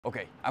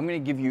Okay, I'm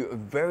going to give you a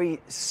very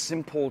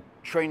simple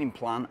training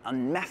plan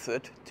and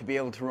method to be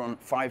able to run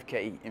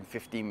 5K in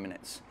 15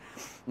 minutes.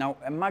 Now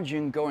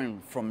imagine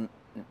going from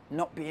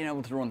not being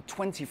able to run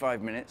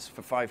 25 minutes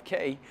for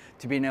 5K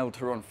to being able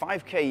to run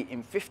 5K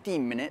in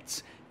 15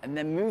 minutes and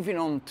then moving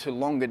on to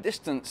longer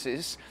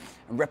distances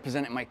and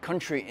representing my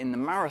country in the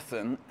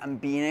marathon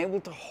and being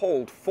able to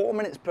hold 4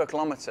 minutes per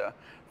kilometer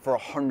for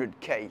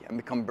 100K and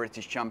become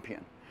British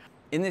champion.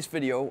 In this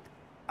video,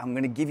 I'm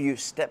going to give you a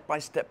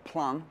step-by-step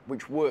plan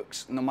which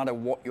works no matter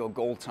what your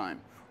goal time.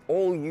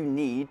 All you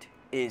need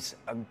is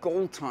a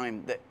goal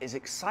time that is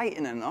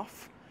exciting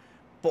enough,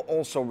 but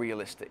also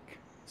realistic.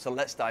 So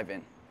let's dive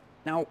in.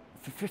 Now,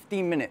 for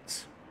 15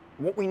 minutes,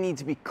 what we need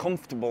to be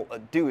comfortable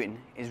at doing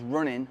is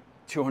running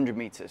 200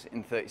 meters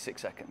in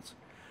 36 seconds.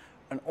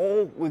 And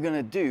all we're going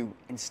to do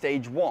in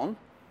stage one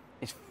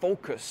is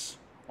focus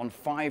on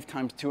 5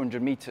 times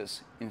 200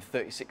 meters in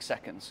 36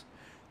 seconds.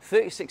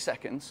 36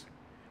 seconds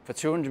for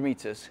 200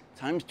 meters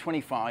times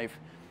 25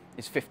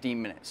 is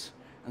 15 minutes.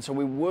 And so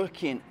we're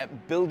working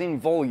at building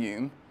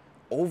volume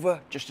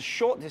over just a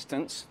short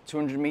distance,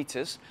 200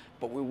 meters,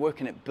 but we're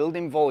working at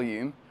building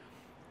volume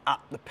at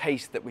the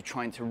pace that we're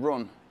trying to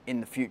run in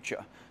the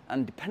future.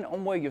 And depending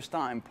on where your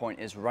starting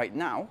point is right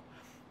now,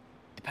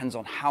 depends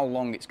on how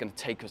long it's going to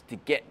take us to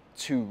get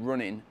to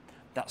running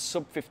that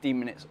sub 15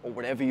 minutes or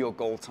whatever your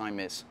goal time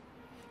is.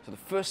 So the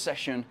first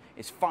session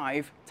is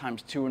 5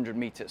 times 200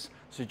 meters.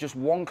 So just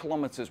 1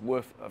 kilometer's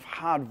worth of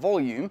hard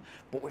volume,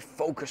 but we're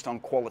focused on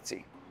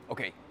quality.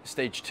 Okay,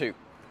 stage 2.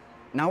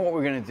 Now what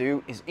we're going to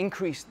do is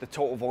increase the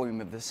total volume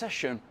of the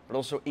session, but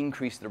also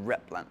increase the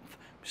rep length.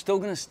 We're still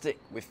going to stick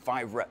with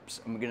 5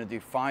 reps, and we're going to do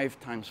 5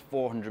 times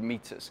 400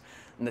 meters.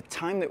 And the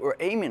time that we're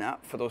aiming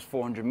at for those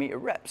 400 meter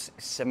reps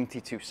is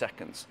 72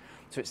 seconds.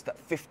 So it's that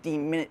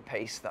 15-minute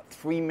pace, that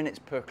 3 minutes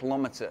per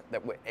kilometer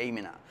that we're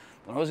aiming at.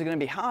 And those are going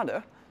to be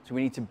harder, so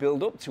we need to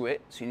build up to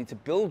it. So you need to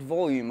build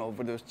volume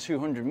over those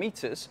 200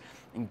 meters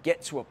and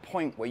get to a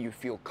point where you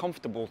feel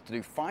comfortable to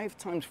do 5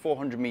 times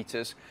 400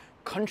 meters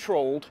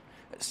controlled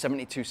at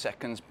 72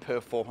 seconds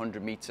per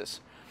 400 meters.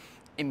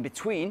 In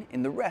between,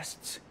 in the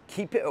rests,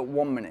 keep it at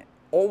 1 minute.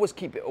 Always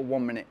keep it at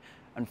 1 minute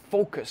and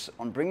focus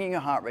on bringing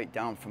your heart rate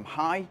down from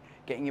high,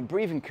 getting your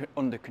breathing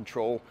under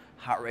control,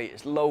 heart rate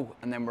is low,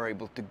 and then we're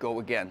able to go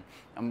again.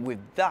 And with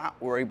that,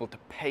 we're able to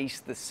pace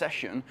the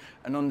session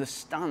and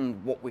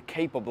understand what we're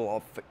capable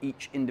of for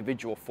each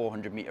individual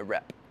 400 meter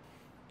rep.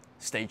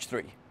 Stage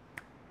 3.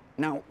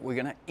 Now we're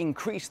gonna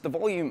increase the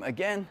volume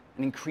again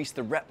and increase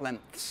the rep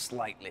length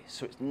slightly.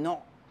 So it's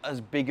not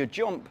as big a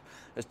jump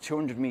as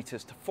 200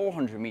 meters to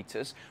 400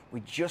 meters. We're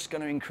just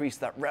gonna increase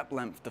that rep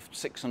length to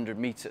 600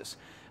 meters.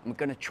 And we're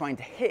gonna try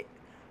to hit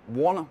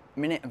 1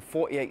 minute and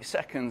 48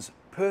 seconds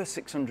per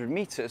 600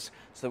 meters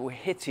so that we're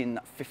hitting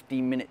that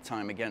 15-minute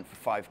time again for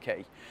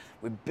 5K.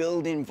 We're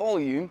building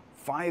volume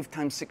 5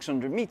 times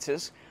 600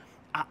 meters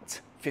at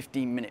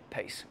 15-minute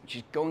pace, which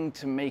is going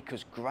to make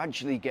us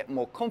gradually get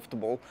more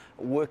comfortable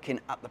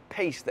working at the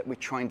pace that we're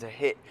trying to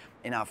hit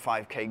in our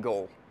 5K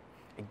goal.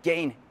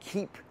 Again,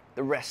 keep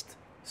the rest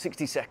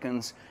 60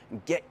 seconds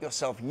and get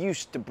yourself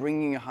used to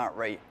bringing your heart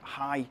rate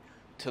high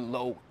to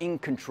low, in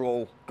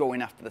control, going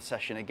after the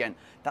session again.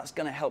 That's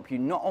going to help you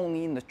not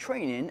only in the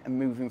training and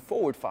moving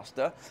forward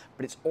faster,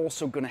 but it's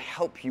also going to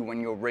help you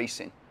when you're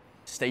racing.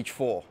 Stage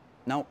 4.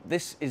 Now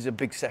this is a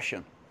big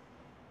session.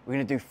 We're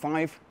going to do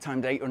 5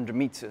 times 800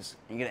 meters.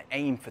 And you're going to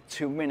aim for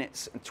 2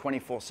 minutes and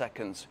 24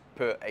 seconds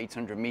per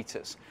 800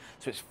 meters.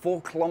 So it's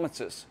 4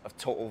 kilometers of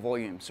total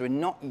volume. So we're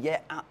not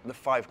yet at the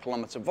 5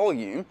 kilometer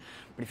volume,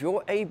 but if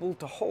you're able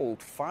to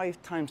hold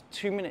 5 times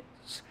 2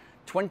 minutes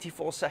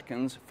 24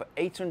 seconds for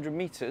 800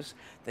 meters,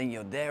 then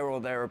you're there or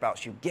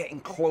thereabouts. You're getting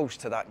close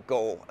to that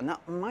goal. And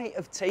that might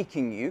have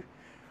taken you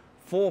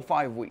 4 or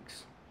 5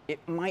 weeks. It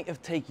might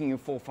have taken you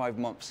 4 or 5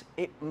 months.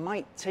 It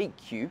might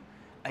take you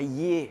a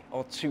year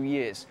or 2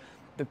 years.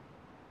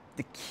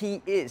 The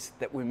key is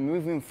that we're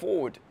moving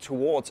forward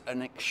towards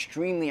an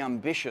extremely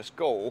ambitious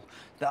goal.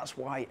 That's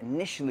why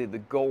initially the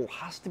goal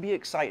has to be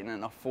exciting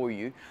enough for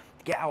you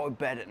to get out of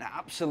bed and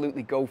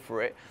absolutely go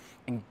for it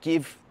and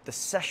give the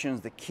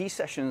sessions, the key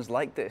sessions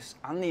like this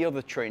and the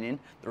other training,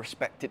 the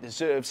respect it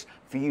deserves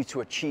for you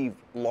to achieve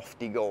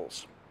lofty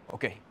goals.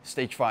 Okay,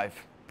 stage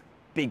 5,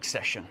 big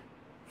session,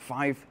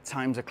 5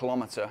 times a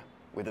kilometer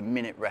with a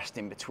minute rest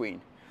in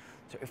between.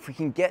 So if we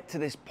can get to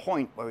this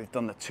point where we've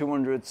done the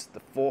 200s,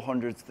 the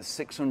 400s, the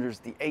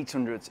 600s, the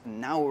 800s, and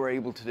now we're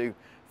able to do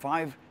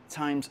 5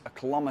 times a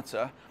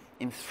kilometer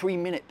in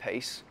 3-minute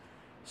pace.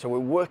 So we're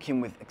working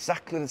with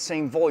exactly the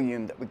same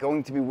volume that we're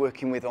going to be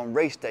working with on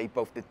race day,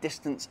 both the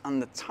distance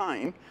and the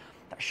time.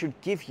 That should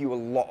give you a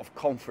lot of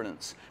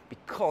confidence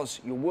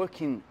because you're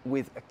working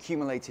with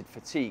accumulated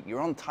fatigue.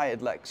 You're on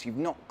tired legs. You've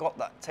not got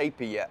that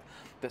taper yet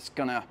that's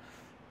gonna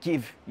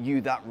give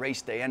you that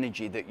race day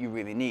energy that you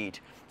really need.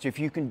 So if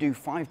you can do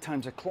 5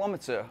 times a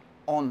kilometer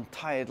on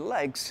tired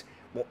legs,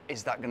 what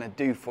is that gonna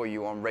do for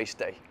you on race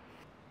day?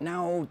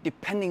 Now,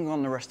 depending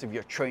on the rest of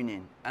your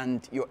training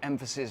and your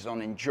emphasis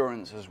on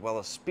endurance as well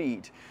as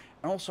speed,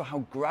 and also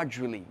how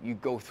gradually you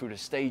go through the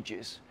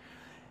stages,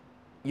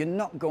 you're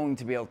not going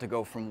to be able to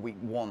go from week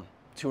 1,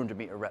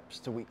 200-meter reps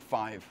to week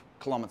 5,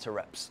 kilometer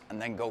reps,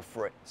 and then go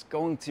for it. It's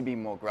going to be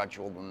more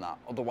gradual than that.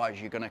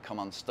 Otherwise, you're going to come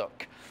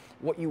unstuck.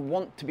 What you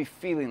want to be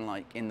feeling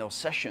like in those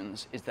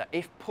sessions is that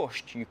if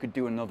pushed, you could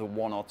do another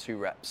 1 or 2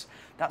 reps.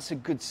 That's a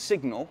good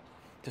signal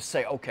to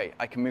say, okay,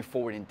 I can move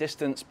forward in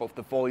distance, both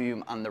the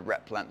volume and the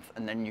rep length,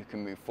 and then you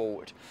can move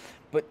forward.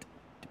 But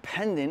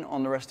depending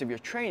on the rest of your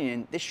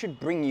training, this should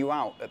bring you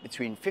out at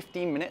between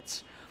 15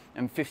 minutes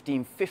and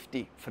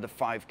 15:50 for the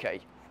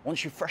 5K.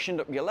 Once you've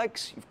freshened up your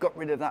legs, you've got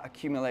rid of that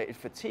accumulated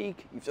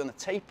fatigue, you've done a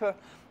taper,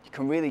 you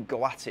can really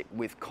go at it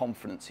with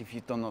confidence if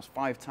you've done those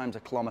 5 times a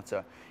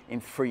kilometer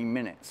in 3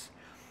 minutes.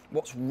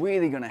 What's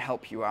really going to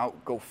help you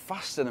out, go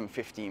faster than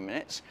 15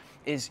 minutes,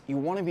 is you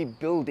want to be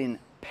building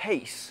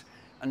pace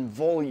and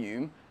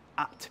volume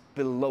at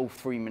below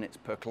 3 minutes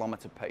per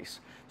kilometer pace.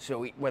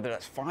 So whether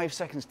that's 5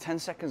 seconds, 10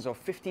 seconds, or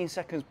 15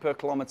 seconds per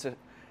kilometer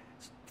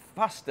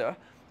faster,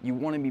 you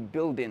want to be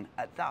building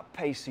at that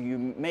pace so you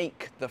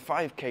make the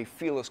 5K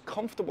feel as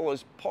comfortable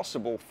as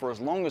possible for as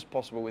long as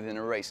possible within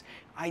a race.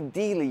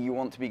 Ideally, you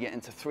want to be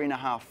getting to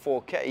 3.5,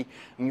 4K,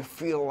 and you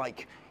feel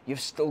like you've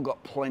still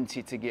got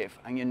plenty to give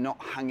and you're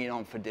not hanging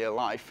on for dear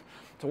life.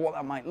 So what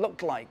that might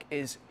look like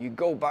is you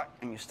go back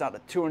and you start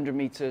at 200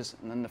 meters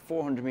and then the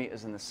 400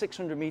 meters and the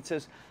 600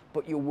 meters,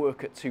 but you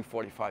work at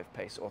 245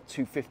 pace or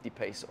 250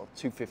 pace or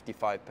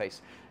 255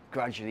 pace.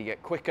 Gradually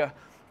get quicker.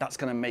 That's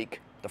going to make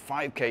the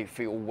 5K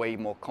feel way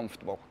more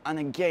comfortable. And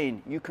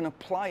again, you can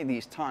apply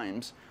these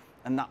times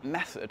and that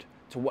method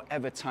to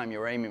whatever time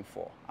you're aiming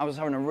for. I was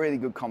having a really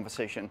good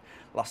conversation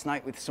last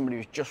night with somebody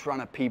who's just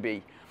run a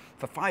PB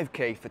for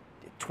 5K for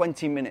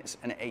 20 minutes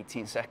and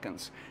 18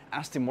 seconds.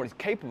 Asked him what he's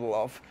capable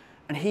of,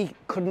 and he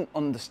couldn't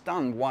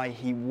understand why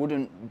he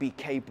wouldn't be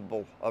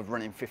capable of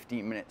running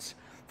 15 minutes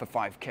for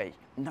 5K.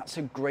 And that's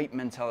a great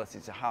mentality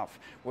to have.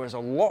 Whereas a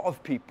lot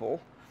of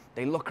people,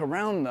 they look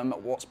around them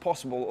at what's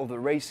possible, other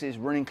races,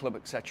 running club,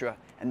 etc.,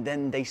 and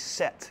then they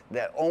set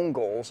their own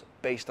goals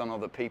based on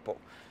other people.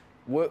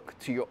 Work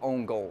to your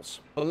own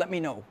goals. But let me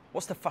know,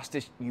 what's the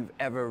fastest you've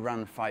ever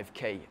ran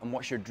 5K, and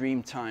what's your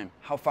dream time?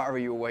 How far are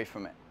you away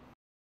from it?